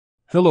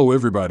Hello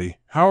everybody,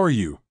 how are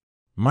you?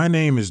 My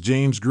name is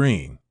James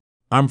Green.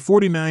 I'm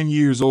 49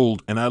 years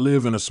old and I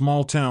live in a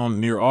small town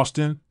near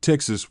Austin,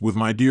 Texas with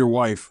my dear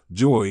wife,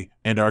 Joy,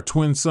 and our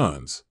twin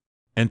sons.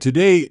 And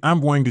today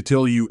I'm going to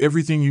tell you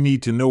everything you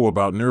need to know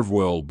about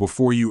NerveWell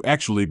before you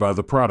actually buy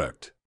the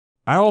product.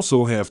 I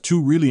also have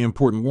two really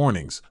important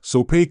warnings,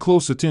 so pay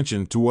close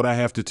attention to what I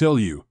have to tell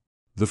you.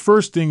 The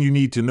first thing you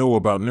need to know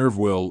about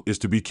NerveWell is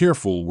to be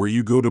careful where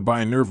you go to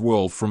buy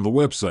NerveWell from the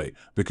website,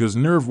 because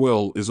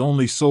NerveWell is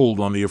only sold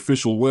on the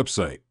official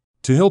website.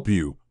 To help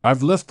you,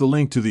 I've left the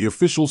link to the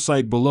official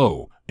site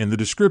below, in the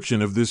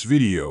description of this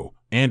video,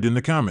 and in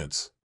the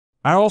comments.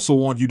 I also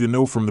want you to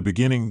know from the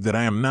beginning that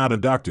I am not a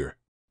doctor.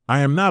 I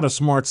am not a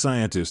smart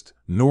scientist,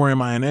 nor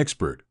am I an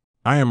expert.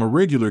 I am a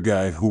regular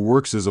guy who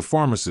works as a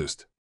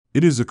pharmacist.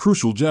 It is a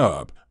crucial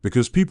job,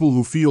 because people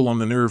who feel on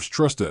the nerves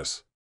trust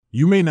us.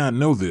 You may not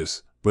know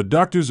this, but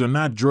doctors are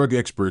not drug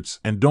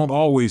experts and don't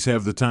always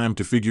have the time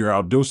to figure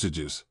out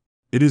dosages.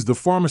 It is the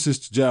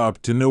pharmacist's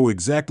job to know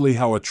exactly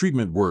how a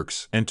treatment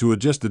works and to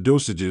adjust the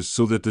dosages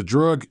so that the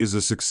drug is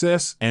a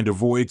success and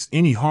avoids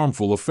any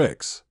harmful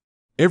effects.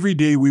 Every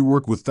day we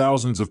work with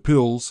thousands of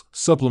pills,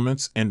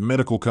 supplements, and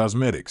medical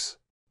cosmetics.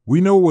 We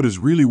know what is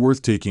really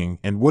worth taking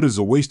and what is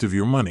a waste of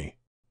your money.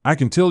 I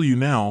can tell you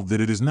now that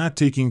it is not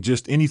taking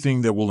just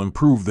anything that will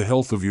improve the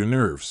health of your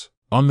nerves.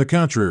 On the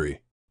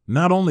contrary,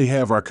 not only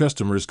have our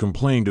customers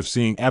complained of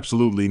seeing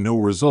absolutely no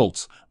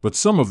results, but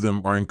some of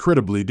them are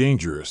incredibly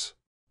dangerous.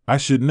 I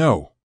should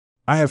know.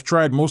 I have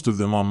tried most of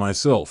them on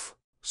myself.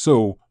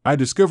 So, I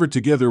discovered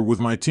together with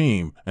my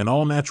team an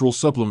all-natural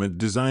supplement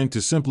designed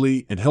to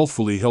simply and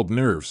healthfully help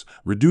nerves,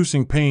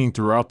 reducing pain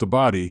throughout the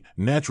body,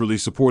 naturally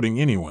supporting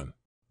anyone.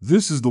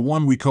 This is the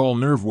one we call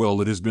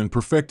NerveWell. It has been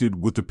perfected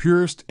with the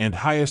purest and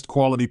highest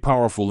quality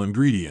powerful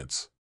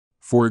ingredients.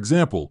 For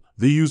example,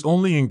 they use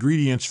only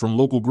ingredients from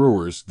local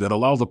growers that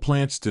allow the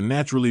plants to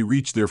naturally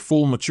reach their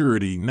full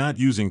maturity, not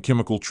using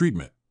chemical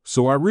treatment.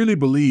 So I really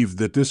believe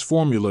that this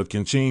formula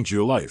can change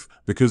your life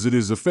because it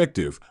is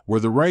effective where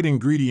the right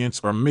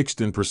ingredients are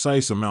mixed in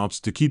precise amounts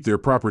to keep their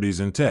properties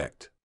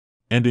intact.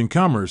 And in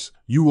commerce,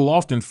 you will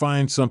often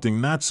find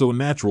something not so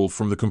natural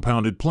from the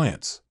compounded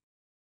plants.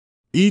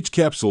 Each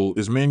capsule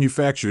is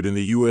manufactured in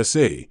the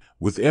USA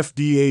with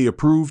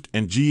FDA-approved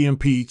and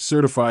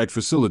GMP-certified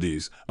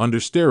facilities under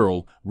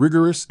sterile,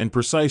 rigorous, and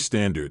precise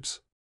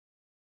standards.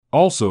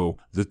 Also,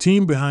 the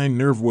team behind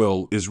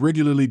NerveWell is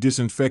regularly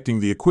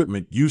disinfecting the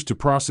equipment used to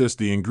process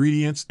the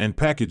ingredients and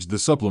package the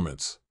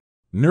supplements.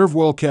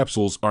 NerveWell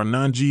capsules are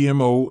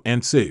non-GMO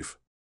and safe.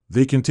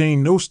 They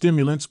contain no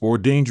stimulants or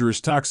dangerous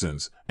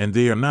toxins, and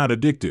they are not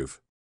addictive.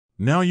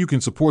 Now you can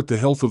support the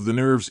health of the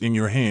nerves in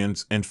your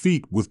hands and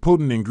feet with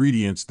potent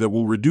ingredients that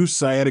will reduce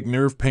sciatic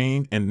nerve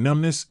pain and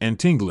numbness and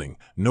tingling,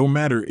 no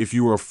matter if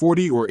you are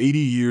 40 or 80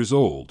 years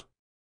old.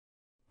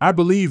 I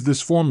believe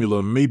this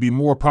formula may be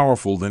more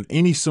powerful than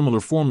any similar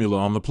formula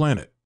on the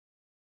planet.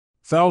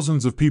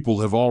 Thousands of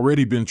people have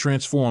already been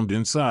transformed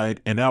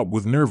inside and out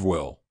with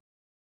NerveWell.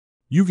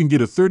 You can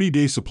get a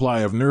 30-day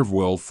supply of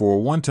NerveWell for a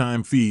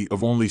one-time fee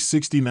of only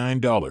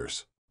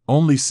 $69.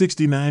 Only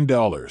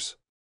 $69.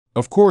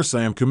 Of course,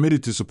 I am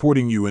committed to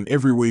supporting you in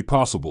every way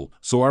possible,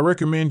 so I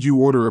recommend you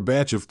order a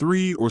batch of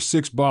 3 or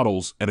 6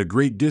 bottles at a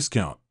great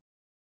discount.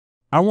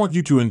 I want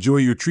you to enjoy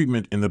your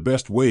treatment in the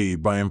best way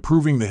by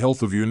improving the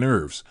health of your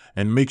nerves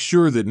and make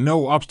sure that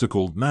no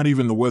obstacle, not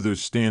even the weather,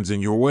 stands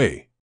in your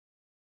way.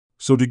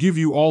 So to give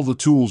you all the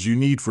tools you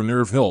need for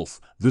nerve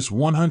health, this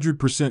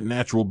 100%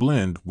 natural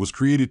blend was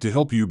created to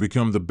help you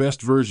become the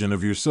best version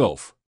of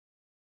yourself.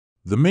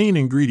 The main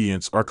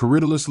ingredients are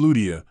Corydalis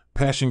lutea,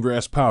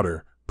 passiongrass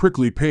powder,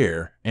 prickly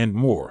pear, and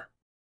more.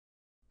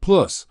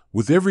 Plus,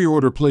 with every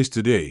order placed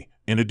today,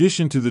 in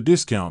addition to the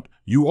discount,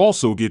 you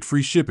also get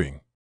free shipping.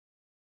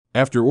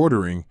 After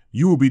ordering,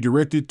 you will be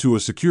directed to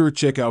a secure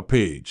checkout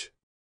page.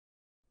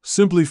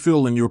 Simply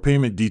fill in your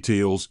payment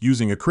details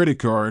using a credit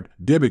card,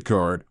 debit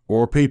card,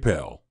 or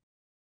PayPal.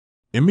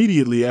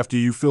 Immediately after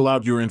you fill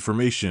out your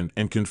information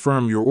and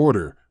confirm your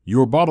order,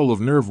 your bottle of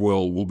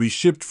NerveWell will be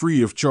shipped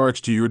free of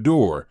charge to your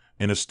door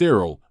in a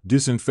sterile,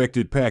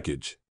 disinfected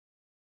package.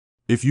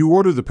 If you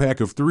order the pack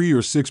of 3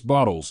 or 6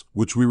 bottles,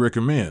 which we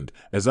recommend,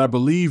 as I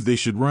believe they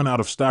should run out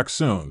of stock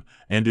soon,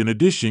 and in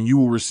addition you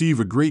will receive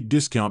a great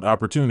discount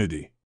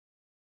opportunity.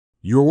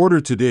 Your order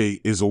today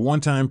is a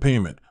one-time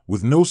payment,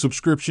 with no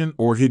subscription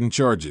or hidden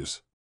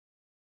charges.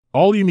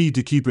 All you need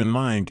to keep in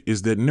mind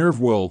is that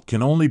NerveWell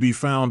can only be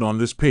found on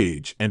this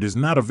page and is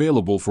not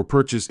available for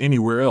purchase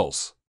anywhere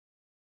else.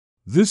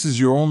 This is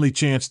your only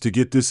chance to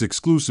get this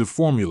exclusive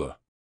formula.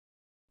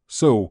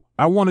 So,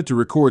 I wanted to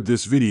record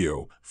this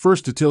video,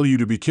 first to tell you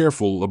to be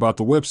careful about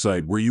the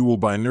website where you will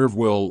buy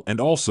NerveWell, and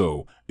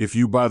also, if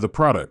you buy the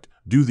product,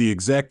 do the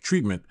exact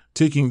treatment,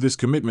 taking this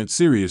commitment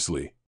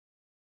seriously.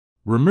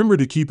 Remember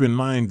to keep in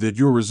mind that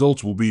your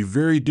results will be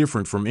very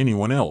different from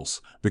anyone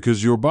else,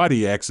 because your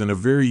body acts in a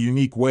very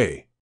unique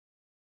way.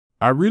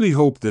 I really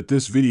hope that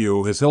this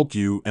video has helped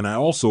you, and I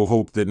also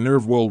hope that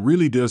NerveWell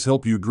really does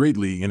help you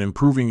greatly in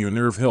improving your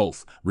nerve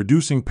health,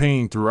 reducing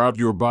pain throughout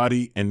your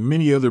body, and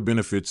many other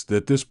benefits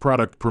that this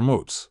product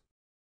promotes.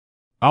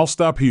 I'll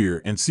stop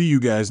here and see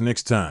you guys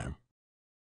next time.